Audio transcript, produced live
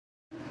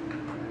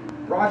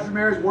Roger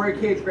Ramirez, Warrior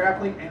Cage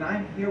Grappling, and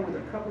I'm here with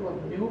a couple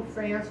of new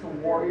fans to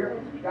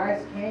Warrior. You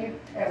guys came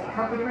as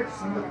accompaniment to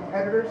some of the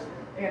competitors,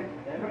 and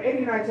Eddie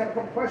and I just have a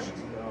couple questions.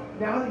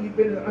 Now that you've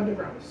been in the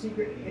underground, the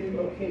secret hidden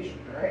location,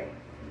 right?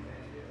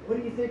 What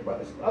do you think about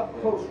this up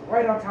close,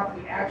 right on top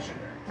of the action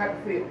type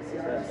of feel?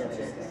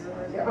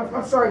 Yeah,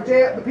 I'm sorry,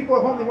 Jaya. The people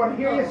at home, they want to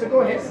hear you, so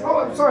go ahead. Oh,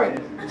 I'm sorry,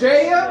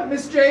 Jaya,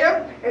 Miss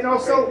Jaya, and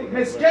also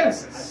Miss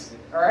Genesis.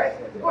 All right,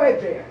 go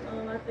ahead, Jaya.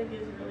 I think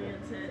it's really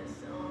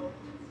intense.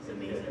 It's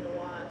amazing to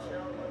watch. I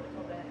would love to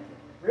come back.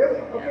 Really?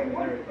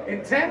 Okay.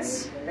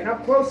 Intense and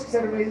up close. It's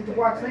amazing to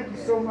watch. Thank you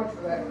so much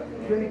for that.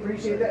 Really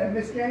appreciate that. And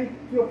Miss Jenny,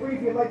 feel free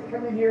if you'd like to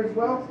come in here as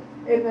well.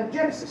 And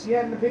Genesis, you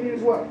had an opinion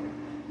as well.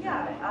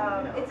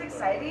 Yeah, it's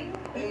exciting.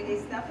 It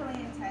is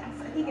definitely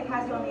intense. I think it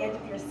has you on the edge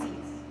of your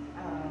seats,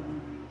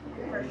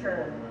 for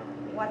sure.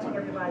 Watching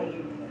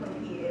everybody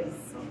compete is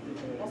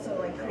also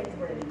like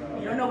cringeworthy.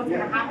 You don't know what's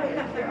going to happen.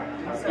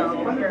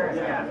 So,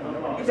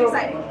 it's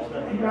exciting.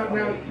 Now,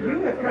 you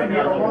have come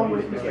here along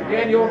with Mr.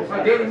 Daniel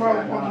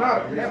Marlon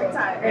Maldonado. Every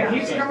time. And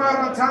he's come out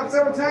on top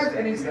several times,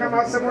 and he's come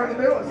out somewhere in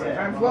the middle, and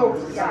sometimes low.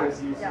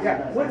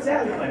 Yeah. What's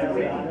that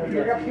like?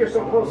 You're up here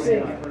so close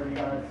seeing it.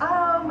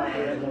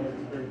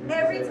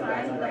 Every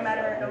time, no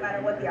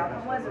matter what the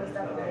outcome was, it was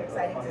definitely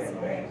exciting to see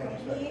him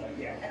compete,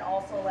 and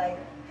also like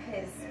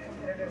his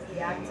competitors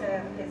react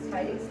to his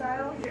fighting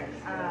style,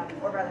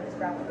 or rather his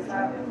grappling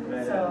style.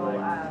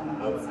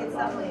 So it's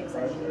definitely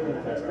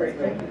exciting. That's great.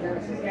 Thank you,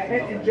 Genesis.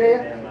 And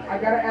Jaya, I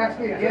gotta ask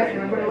you again,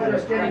 and I'm gonna let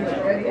Mr.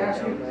 Eddie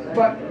ask you,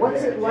 but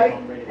what's it like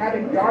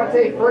having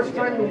Dante first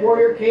time in the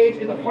Warrior Cage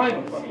in the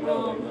finals?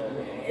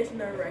 It's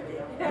nerve-wracking.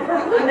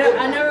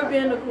 I never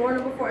been in the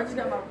corner before. I just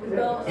got my blue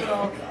belt,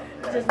 so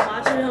just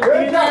watching him do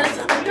this.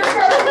 So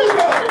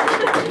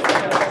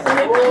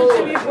they come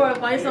to me for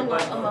advice. I'm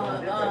like,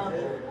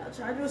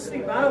 try to do a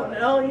sweep. I don't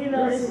know. You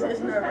know, it's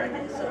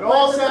nerve-wracking. So it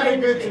all sounded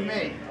good to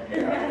me.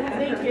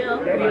 Thank you.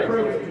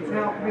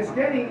 Now, Miss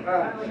Jenny,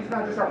 she's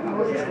not just our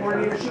promotions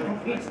coordinator, she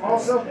competes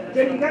also.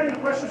 Jenny, you got any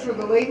questions for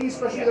the ladies,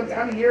 especially them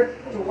coming here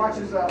to watch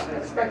as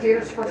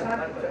spectators first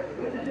time?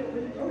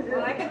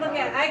 Well, I could look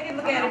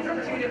at it from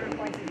two different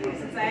points of view.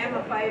 Since I am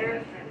a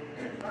fighter,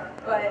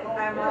 but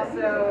I'm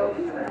also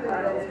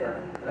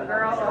a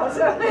girl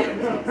also.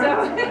 So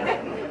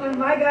when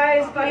my guy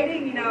is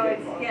fighting, you know,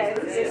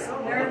 it's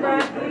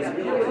nerve-wracking.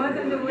 We want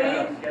them to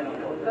win,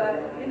 but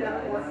you know,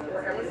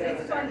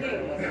 it's a fun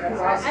game.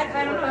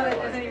 I don't know if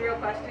there's any real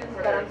questions,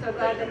 but I'm so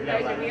glad that you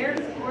guys are here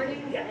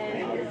supporting.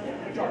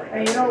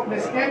 And you know,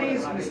 Miss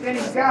Denny's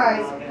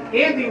guys,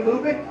 Andy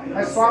Lubin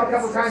has fought a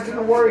couple times in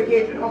the Warrior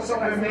Cage and also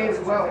MMA as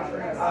well.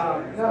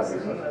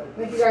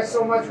 Thank you guys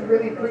so much. We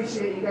really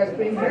appreciate you guys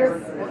being here,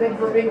 and thank you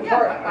for being a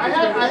part. I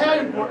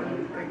had important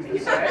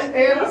things to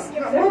say. And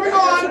moving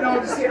on, no,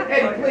 just here.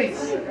 Eddie, please.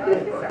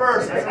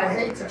 First, I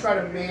hate to try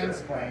to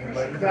mansplain,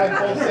 but you guys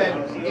both said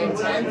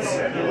intense.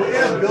 We're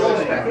in a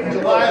building. In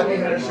July, we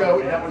had a show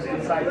that was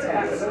inside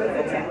tents.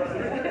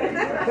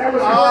 That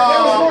was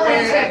more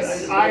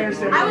intense. I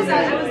understand.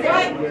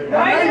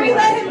 Why did we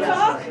let him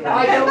talk?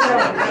 I don't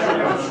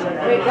know.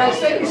 Hey guys,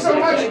 thank you so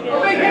much. Big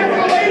hand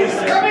for the ladies.